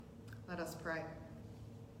Let us pray.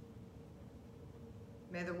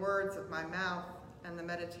 May the words of my mouth and the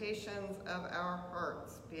meditations of our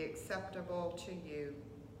hearts be acceptable to you,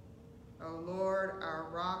 O Lord, our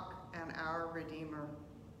rock and our Redeemer.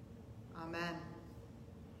 Amen.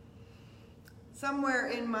 Somewhere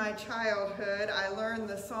in my childhood, I learned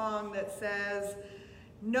the song that says,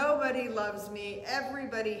 "Nobody loves me,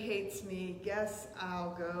 everybody hates me, guess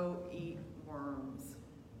I'll go eat worms."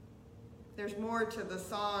 There's more to the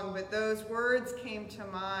song, but those words came to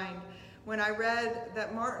mind when I read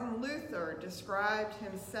that Martin Luther described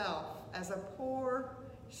himself as a poor,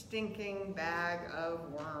 stinking bag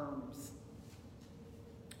of worms.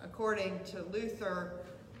 According to Luther,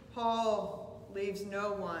 Paul leaves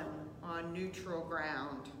no one on neutral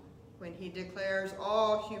ground when he declares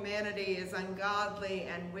all humanity is ungodly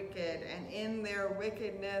and wicked, and in their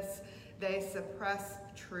wickedness they suppress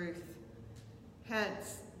truth.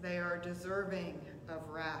 Hence, they are deserving of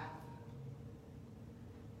wrath.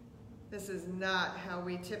 This is not how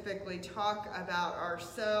we typically talk about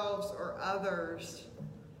ourselves or others,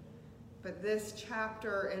 but this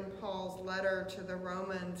chapter in Paul's letter to the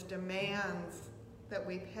Romans demands that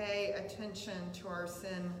we pay attention to our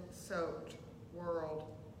sin-soaked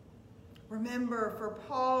world. Remember, for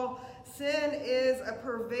Paul, sin is a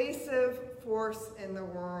pervasive force in the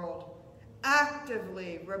world,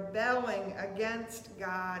 actively rebelling against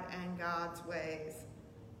God and God's ways.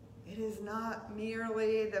 It is not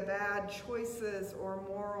merely the bad choices or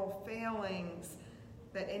moral failings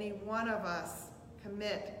that any one of us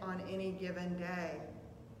commit on any given day.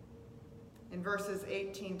 In verses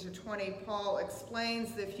 18 to 20, Paul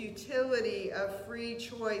explains the futility of free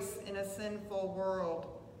choice in a sinful world.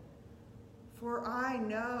 "For I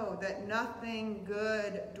know that nothing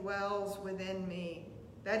good dwells within me,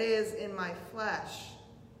 that is, in my flesh.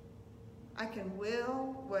 I can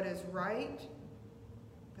will what is right,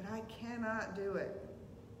 but I cannot do it.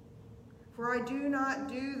 For I do not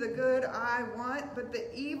do the good I want, but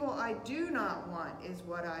the evil I do not want is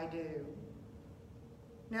what I do.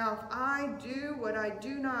 Now, if I do what I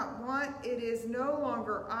do not want, it is no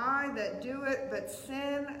longer I that do it, but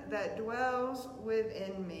sin that dwells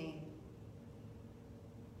within me.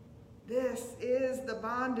 This is the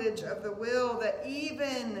bondage of the will, that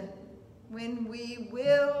even when we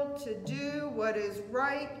will to do what is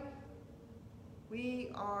right,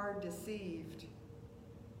 we are deceived.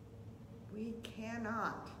 We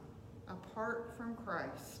cannot, apart from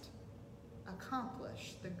Christ,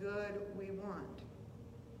 accomplish the good we want."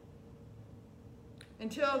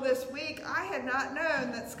 Until this week, I had not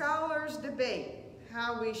known that scholars debate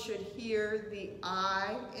how we should hear the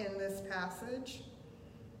I in this passage.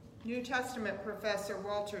 New Testament professor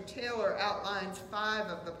Walter Taylor outlines 5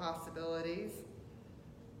 of the possibilities.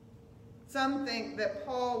 Some think that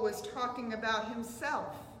Paul was talking about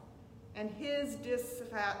himself and his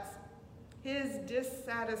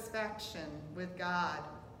dissatisfaction with God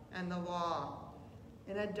and the law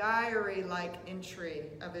in a diary-like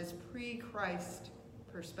entry of his pre-Christ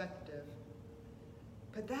perspective.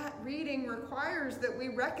 But that reading requires that we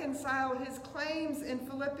reconcile his claims in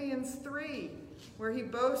Philippians 3, where he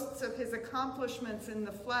boasts of his accomplishments in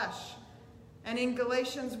the flesh, and in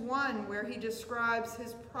Galatians 1, where he describes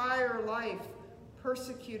his prior life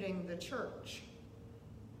persecuting the church.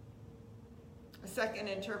 A second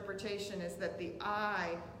interpretation is that the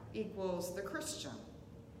I equals the Christian.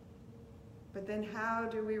 But then how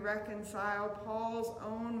do we reconcile Paul's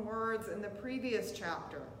own words in the previous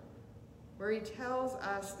chapter, where he tells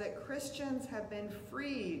us that Christians have been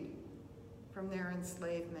freed from their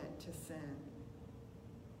enslavement to sin?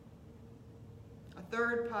 A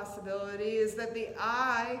third possibility is that the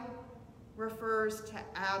I refers to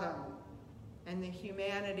Adam and the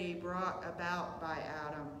humanity brought about by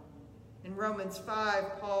Adam. In Romans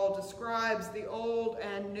 5, Paul describes the old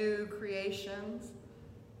and new creations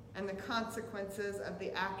and the consequences of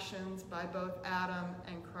the actions by both Adam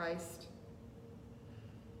and Christ.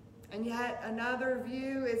 And yet another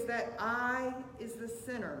view is that I is the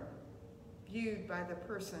sinner, viewed by the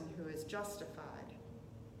person who is justified,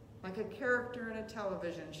 like a character in a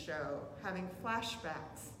television show, having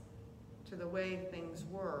flashbacks to the way things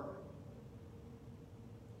were.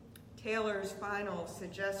 Taylor's final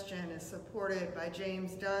suggestion is supported by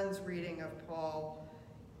James Dunn's reading of Paul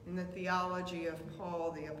in the Theology of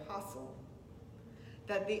Paul the Apostle,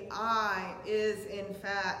 that the I is, in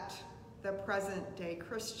fact, the present-day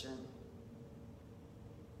Christian,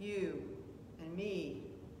 you and me,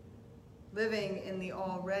 living in the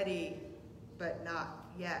already but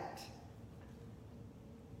not yet.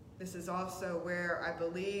 This is also where I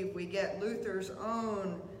believe we get Luther's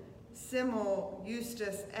own simul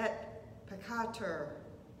justus et peccator,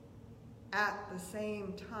 at the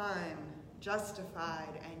same time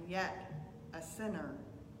justified and yet a sinner.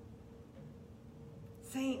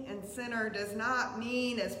 Saint and sinner does not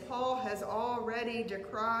mean, as Paul has already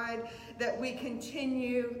decried, that we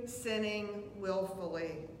continue sinning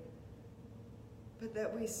willfully, but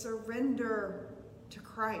that we surrender to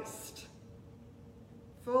Christ,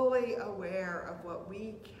 fully aware of what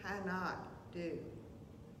we cannot do.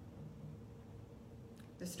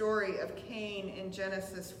 The story of Cain in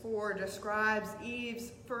Genesis 4 describes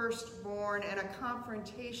Eve's firstborn and a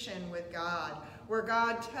confrontation with God, where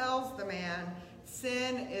God tells the man,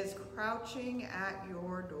 "Sin is crouching at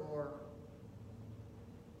your door."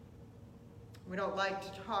 We don't like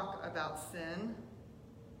to talk about sin,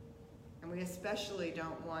 and we especially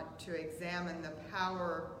don't want to examine the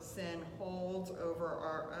power sin holds over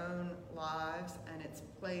our own lives and its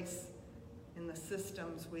place in the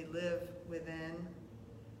systems we live within.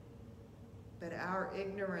 But our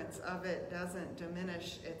ignorance of it doesn't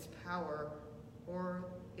diminish its power or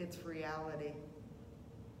its reality.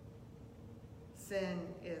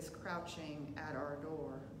 Sin is crouching at our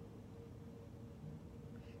door.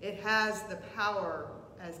 It has the power,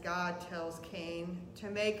 as God tells Cain,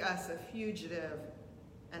 to make us a fugitive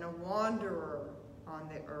and a wanderer on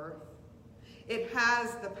the earth. It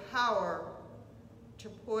has the power to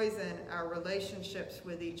poison our relationships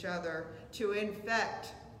with each other, to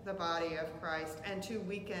infect the body of Christ, and to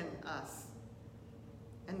weaken us.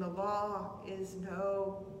 And the law is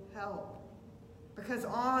no help, because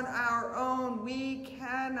on our own we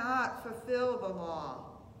cannot fulfill the law.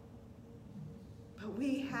 But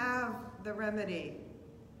we have the remedy,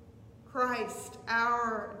 Christ,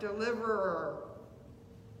 our deliverer.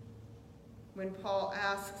 When Paul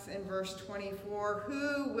asks in verse 24,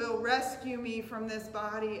 "Who will rescue me from this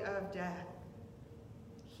body of death?"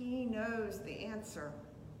 He knows the answer.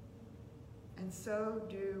 And so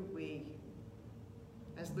do we.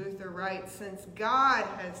 As Luther writes, "Since God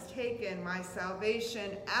has taken my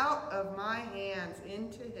salvation out of my hands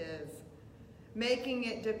into his, making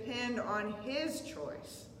it depend on his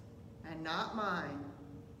choice and not mine,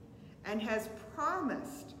 and has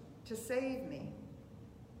promised to save me,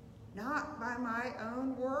 not by my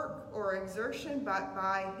own work or exertion, but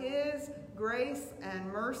by his grace and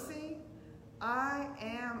mercy, I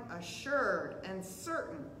am assured and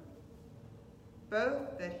certain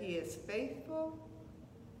both that he is faithful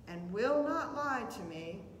and will not lie to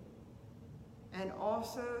me, and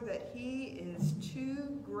also that he is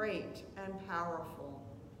too great and powerful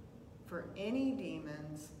for any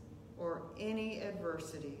demons or any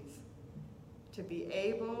adversities to be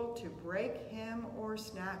able to break him or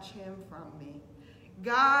snatch him from me.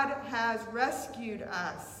 God has rescued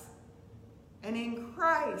us, and in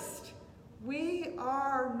Christ we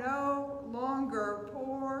are no longer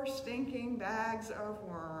poor, stinking bags of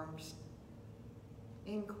worms.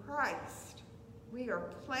 In Christ, we are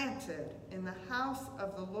planted in the house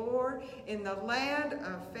of the Lord, in the land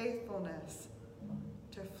of faithfulness,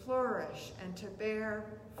 to flourish and to bear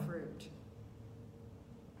fruit.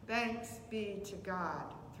 Thanks be to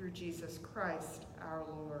God through Jesus Christ our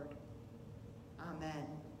Lord.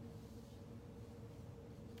 Amen.